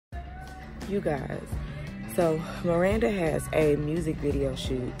You guys, so Miranda has a music video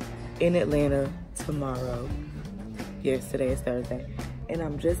shoot in Atlanta tomorrow. Yes, today is Thursday. And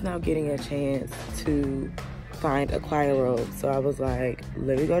I'm just now getting a chance to find a choir robe. So I was like,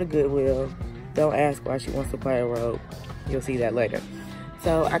 let me go to Goodwill. Don't ask why she wants a choir robe. You'll see that later.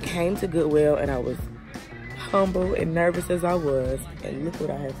 So I came to Goodwill and I was humble and nervous as I was. And look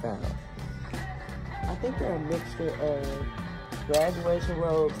what I had found. I think they're a mixture of graduation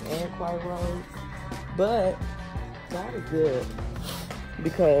robes and choir robes, but God is good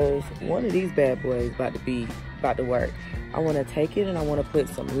because one of these bad boys about to work. I want to take it and I want to put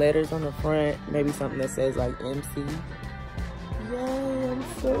some letters on the front, maybe something that says like MC. Yay, I'm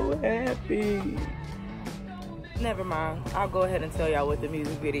so happy. Never mind, I'll go ahead and tell y'all what the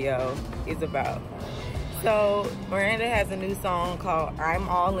music video is about. So Miranda has a new song called I'm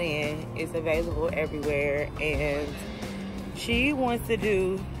All In. It's available everywhere, and she wants to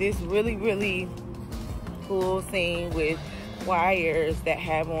do this really, really cool scene with choirs that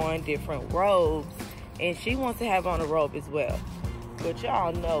have on different robes. And she wants to have on a robe as well. But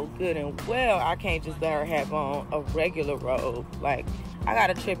y'all know good and well I can't just let her have on a regular robe. Like, I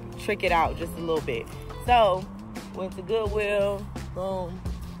gotta trick it out just a little bit. So, went to Goodwill, boom.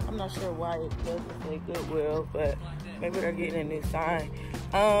 I'm not sure why it doesn't say Goodwill, but maybe they're getting a new sign.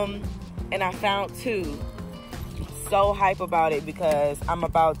 And I found two. So hype about it because I'm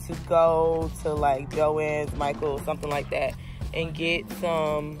about to go to like Joann's, Michael's, something like that, and get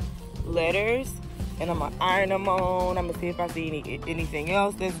some letters, and I'm gonna iron them on. I'm gonna see if I see anything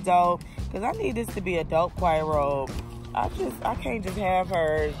else that's dope, because I need this to be a dope choir robe. I can't just have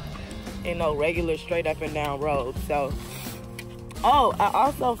her in no regular straight up and down robe. So, oh, I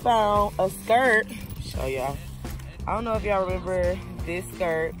also found a skirt. Show y'all. I don't know if y'all remember this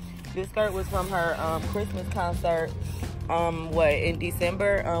skirt. This skirt was from her Christmas concert, in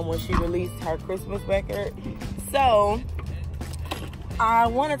December, when she released her Christmas record. So, I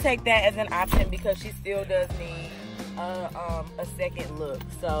want to take that as an option because she still does need a second look.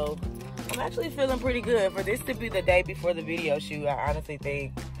 So, I'm actually feeling pretty good. For this to be the day before the video shoot, I honestly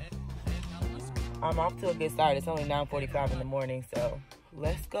think I'm off to a good start. It's only 9:45 in the morning, so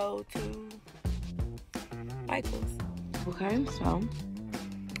let's go to Michael's. Okay, so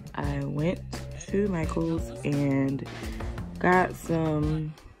I went to Michael's and got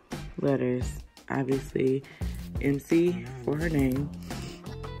some letters, obviously MC for her name.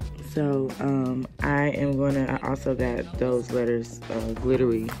 So I also got those letters,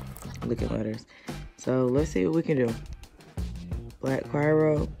 glittery looking letters. So let's see what we can do. Black choir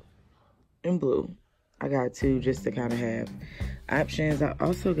robe and blue. I got two just to kind of have options. I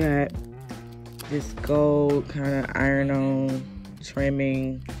also got this gold kind of iron-on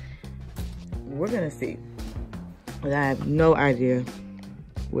trimming. We're gonna see. But I have no idea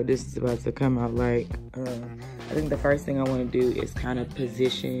what this is about to come out like. I think the first thing I want to do is kind of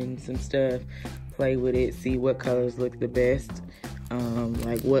position some stuff, play with it, see what colors look the best,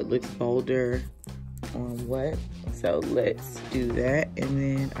 like what looks bolder on what. So let's do that and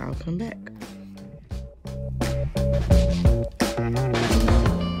then I'll come back.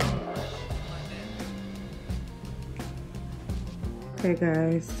 Okay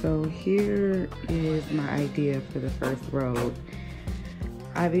guys, so here is my idea for the first robe.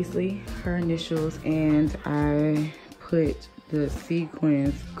 Obviously her initials, and I put the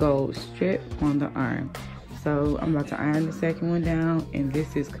sequins gold strip on the arm. So I'm about to iron the second one down, and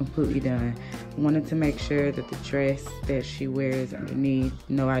this is completely done. I wanted to make sure that the dress that she wears underneath,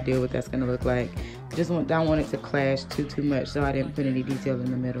 no idea what that's gonna look like. Don't want it to clash too much, so I didn't put any detail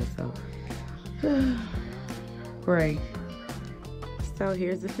in the middle. So great. So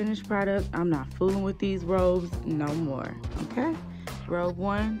here's the finished product. I'm not fooling with these robes no more, okay? Robe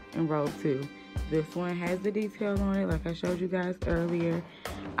 1 and robe 2. This one has the detail on it like I showed you guys earlier.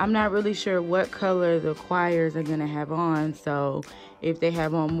 I'm not really sure what color the choirs are gonna have on, so if they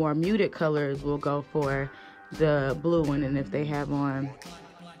have on more muted colors, we'll go for the blue one, and if they have on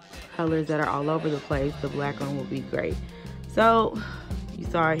colors that are all over the place, the black one will be great. So you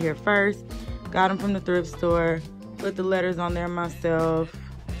saw it here first. Got them from the thrift store. Put the letters on there myself.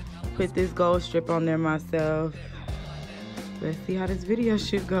 Put this gold strip on there myself. Let's see how this video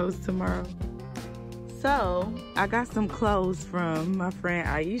shoot goes tomorrow. So, I got some clothes from my friend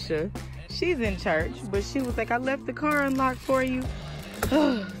Aisha. She's in church, but she was like, I left the car unlocked for you.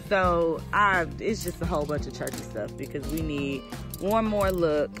 So, it's just a whole bunch of churchy stuff because we need one more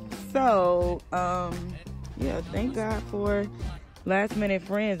look. So, yeah, thank God for last minute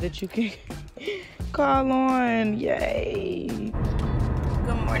friends that you can call on. Yay.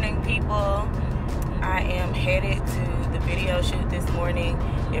 Good morning, people. I am headed to the video shoot this morning.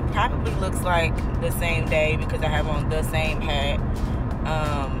 It probably looks like the same day because I have on the same hat.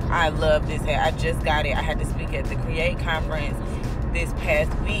 I love this hat. I just got it. I had to speak at the Create conference this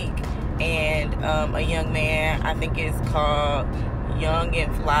past week, and a young man, I think it's called Young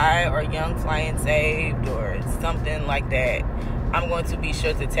and Fly or Young Fly and Saved or something like that. I'm going to be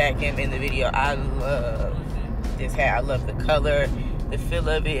sure to tag him in the video. I love this hat. I love the color, the feel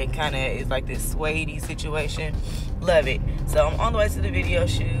of it. It kind of is like this suede-y situation. Love it. So I'm on the way to the video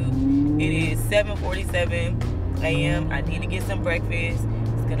shoot. It is 7:47 a.m. I need to get some breakfast.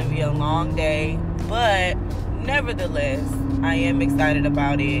 It's gonna be a long day, but nevertheless, I am excited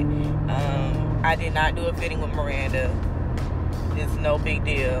about it. I did not do a fitting with Miranda. It's no big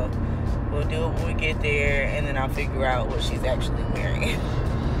deal. We'll do it when we get there, and then I'll figure out what she's actually wearing.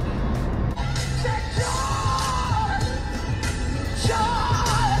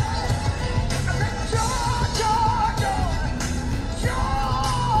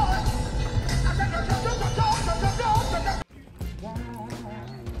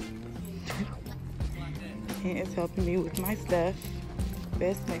 And it's helping me with my stuff.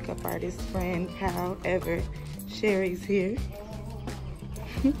 Best makeup artist friend pal ever. Sherry's here.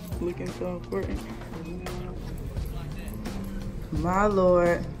 Looking so important. My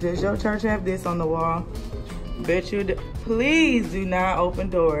Lord, does your church have this on the wall? Bet you do. Please do not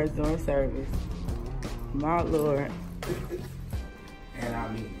open doors during service. My Lord. And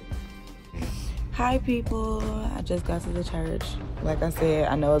I mean it. Hi people, I just got to the church. Like I said,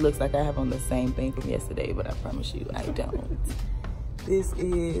 I know it looks like I have on the same thing from yesterday, but I promise you I don't. This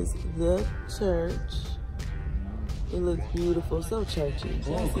is the church. It looks beautiful, so churchy. You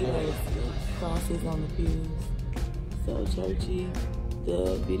see those crosses on the pews? So churchy.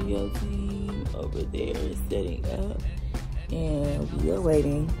 The video team over there is setting up, and we are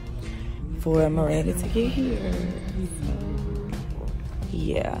waiting for Miranda to get here. So,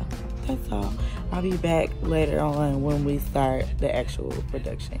 yeah, that's all. I'll be back later on when we start the actual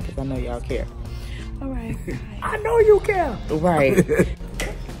production, because I know y'all care. All right. I know you care. Right.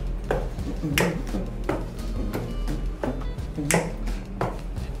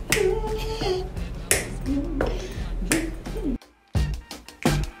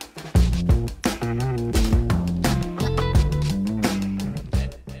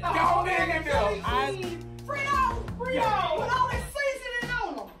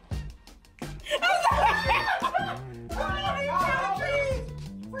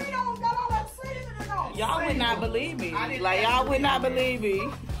 Y'all would not believe me. Like, y'all would not believe me.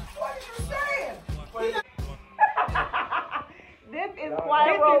 What are you saying? This is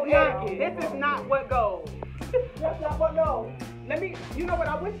this is not what goes. That's not what goes. Let me, you know what,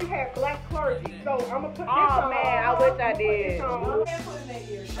 I wish you had black clergy. So I'm gonna put this Oh on. man, I wish I did. Put in that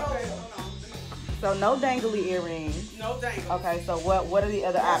ear. Show it. So no dangly earrings. No dangle. Okay, so what are the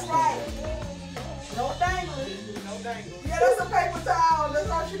other That's options? right. No dangling. No dangle. Yeah, that's a paper towel. That's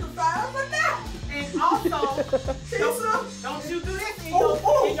all she can find. But now, And also, Tisa. don't you do this in Ooh,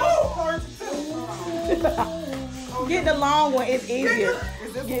 ooh, your clergy too. Get the long one, it's easier.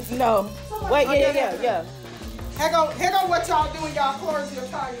 No. Wait, yeah. Here go what y'all do in y'all clergy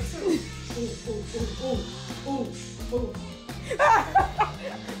attire too.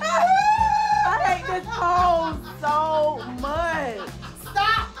 I hate this pose so much.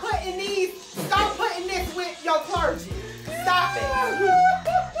 Stop putting this with your clergy. Stop it.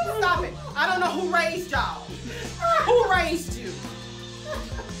 Stop it. I don't know who raised y'all. Who raised you?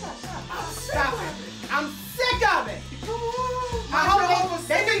 Stop it. I'm sick of it. I hope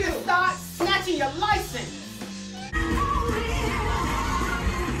they need to start snatching your license.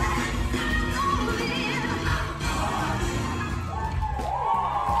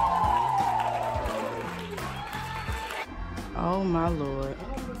 Oh my Lord.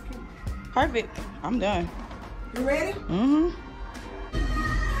 Perfect. I'm done. You ready? Mm-hmm.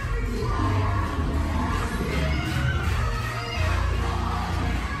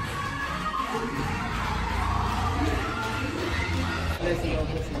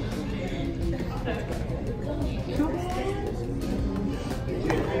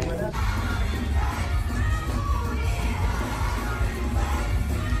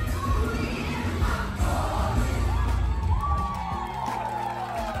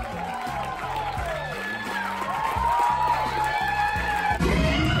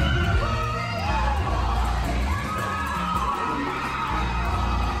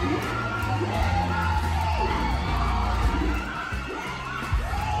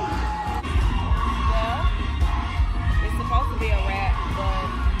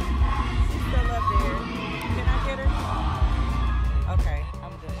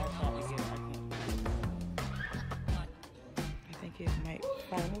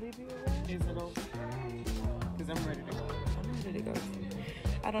 give you a wrap? Is it over? Because I'm ready to go. I'm ready to go too.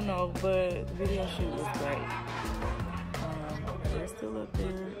 I don't know, but the video shoot was great. We're still up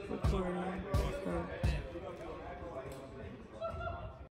there recording.